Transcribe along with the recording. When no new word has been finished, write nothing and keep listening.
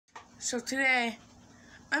So today,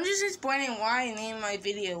 I'm just explaining why I named my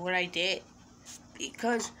video what I did.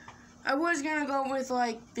 Because I was going to go with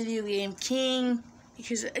like Video Game King,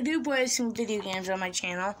 because I do play some video games on my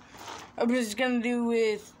channel. I was going to do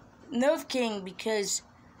with Nerf King, because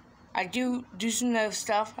I do some Nerf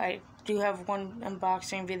stuff. I do have one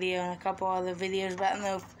unboxing video and a couple other videos about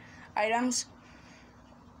Nerf items.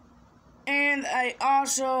 And I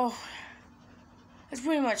also, that's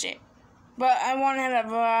pretty much it. But I want to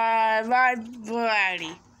have a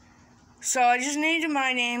variety. So I just named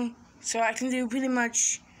my name so I can do pretty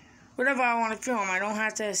much whatever I want to film. I don't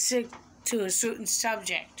have to stick to a certain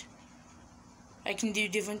subject. I can do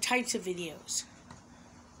different types of videos.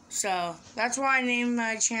 So that's why I named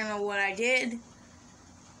my channel what I did.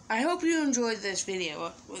 I hope you enjoyed this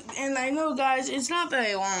video. And I know, guys, it's not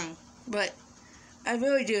very long, but I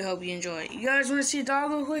really do hope you enjoy it. You guys want to see a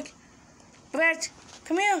dog real quick? Brett,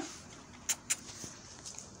 come here.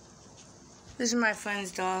 This is my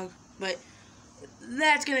friend's dog, but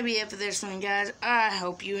that's going to be it for this one, guys. I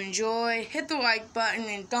hope you enjoy. Hit the like button,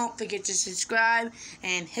 and don't forget to subscribe,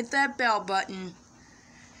 and hit that bell button.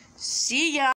 See ya.